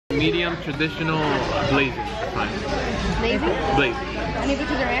medium traditional blazing. Fine. Blazing? Blaze. Any blue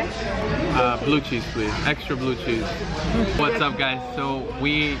cheese or ranch? Blue cheese, please. Extra blue cheese. What's up, guys? So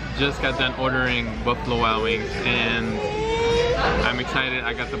we just got done ordering Buffalo Wild Wings, and I'm excited.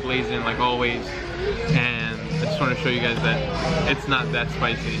 I got the blazing like always, and I just want to show you guys that it's not that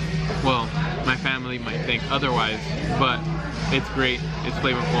spicy. Well, my family might think otherwise, but it's great. It's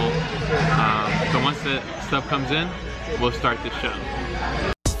flavorful. So once the stuff comes in, we'll start the show.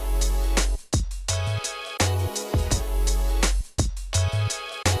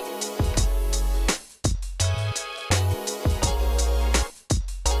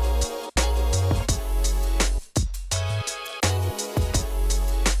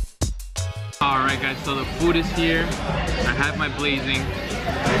 Alright guys, so the food is here. I have my blazing.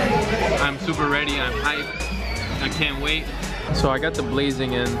 I'm super ready, I'm hyped. I can't wait. So I got the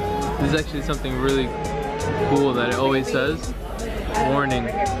blazing in. This is actually something really cool that it always says. Warning.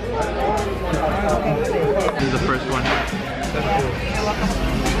 This is the first one.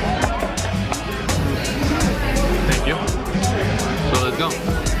 Thank you. So let's go.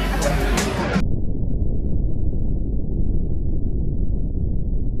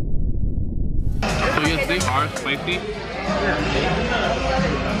 So yes, they are spicy,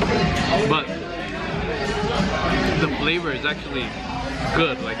 but the flavor is actually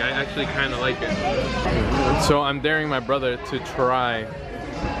good. Like, I actually kind of like it. So I'm daring my brother to try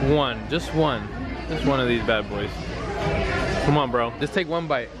just one of these bad boys. Come on, bro. Just take one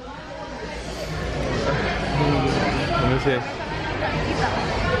bite. Let me see.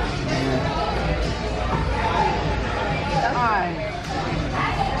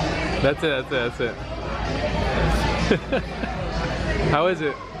 That's it. How is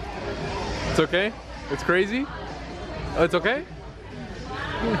it? It's okay? It's crazy? Oh, it's okay?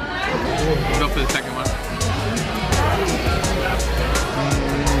 Go for the second one.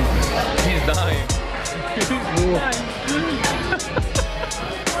 He's dying.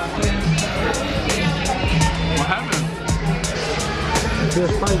 What happened? Too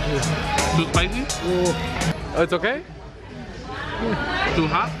spicy. Too spicy? Oh, it's okay? Too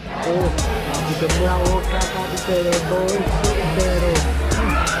hot?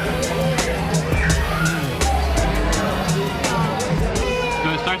 So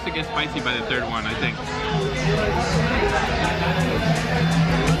it starts to get spicy by the third one, I think.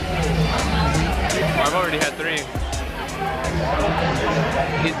 I've already had 3.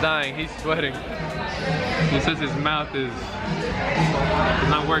 He's dying, he's sweating. He says his mouth is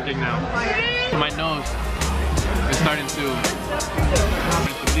not working now. My nose is starting to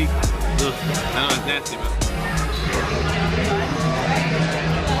leak. Ugh, I know it's nasty, but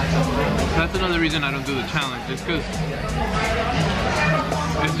that's another reason I don't do the challenge. It's because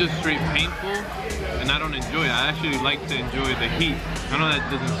it's just straight painful, and I don't enjoy it. I actually like to enjoy the heat. I know that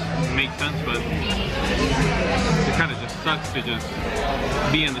doesn't make sense, but it kind of just sucks to just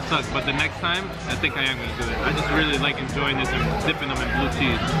be in the suck. But the next time, I think I am going to do it. I just really like enjoying this and dipping them in blue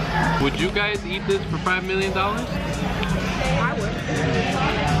cheese. Would you guys eat this for $5 million? I would.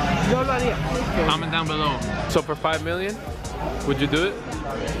 Comment down below. So for $5 million, would you do it?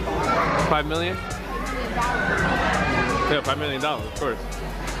 $5 million? Yeah, $5 million, of course.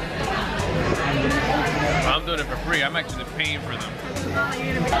 I'm doing it for free. I'm actually paying for them.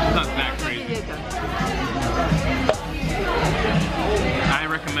 It's not that crazy. I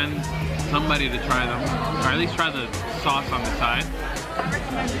recommend somebody to try them, or at least try the sauce on the side.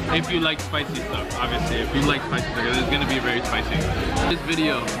 If you like spicy stuff, obviously. If you like spicy stuff, it's gonna be very spicy. This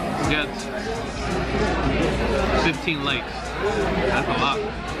video gets 15 likes. That's a lot.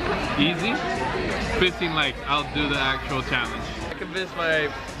 Easy. 15 likes. I'll do the actual challenge. I convinced my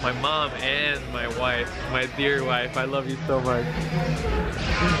mom and my wife, my dear wife, I love you so much,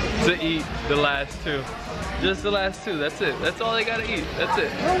 to eat the last 2. Just the last 2. That's it. That's all they gotta eat. That's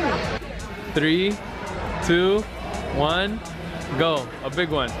it. 3, 2, 1. Go. A big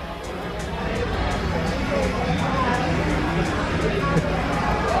one.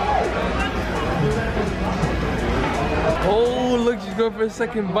 Oh, look, she's going for a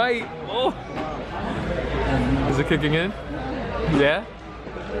second bite. Oh. Is it kicking in? Yeah?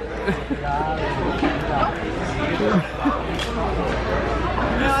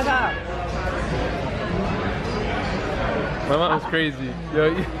 My mom's crazy.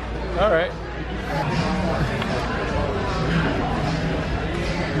 Yo, all right.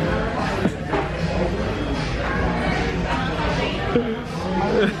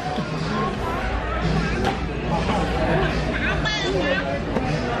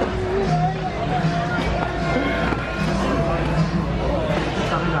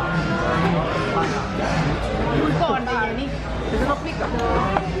 Còn đây này, nó click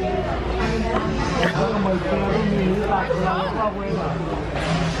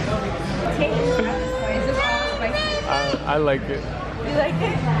this all spicy? I like it. You like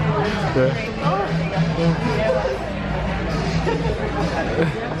it?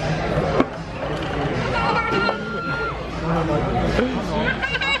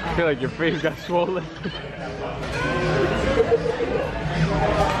 I feel like your face got swollen.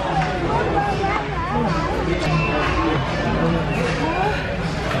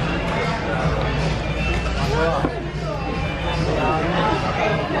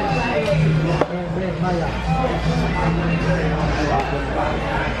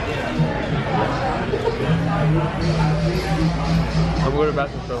 I'm going to the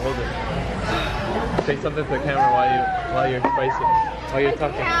bathroom, so hold it. Say something to the camera while you're spicy, while you're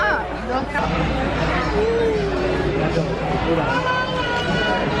talking.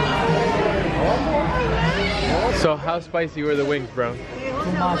 So how spicy were the wings, bro? Too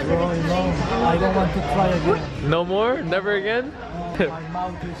much, bro, you know. I don't want to try again. No more? Never again? My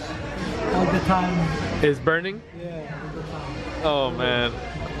mouth is all the time. Is burning? Yeah, all the time. Oh man.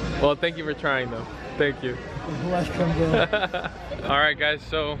 Well, thank you for trying though. Thank you. You're welcome, bro. Alright guys,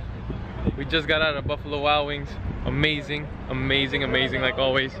 so we just got out of Buffalo Wild Wings. Amazing, amazing, amazing like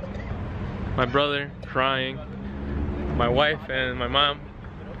always. My brother crying. My wife and my mom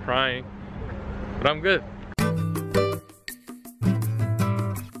crying. But I'm good.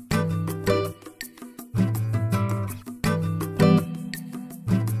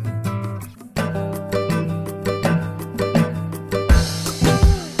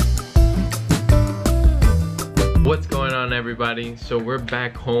 What's going on, everybody? So we're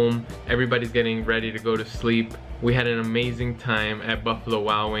back home. Everybody's getting ready to go to sleep. We had an amazing time at Buffalo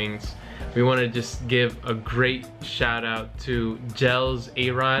Wild Wings. We want to just give a great shout out to Gels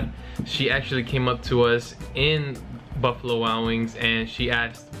A-Rod. She actually came up to us in Buffalo Wild Wings and she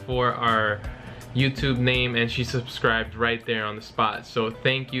asked for our YouTube name and she subscribed right there on the spot. So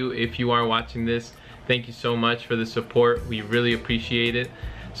thank you if you are watching this. Thank you so much for the support. We really appreciate it.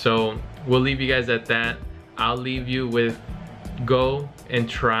 So we'll leave you guys at that. I'll leave you with go and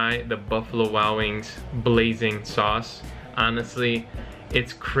try the Buffalo Wild Wings blazing sauce. Honestly,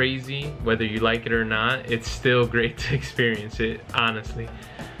 it's crazy whether you like it or not. It's still great to experience it, honestly.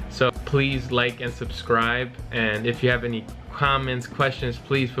 So please like and subscribe, and if you have any comments, questions,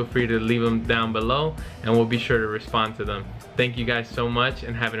 please feel free to leave them down below and we'll be sure to respond to them. Thank you guys so much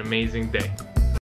and have an amazing day.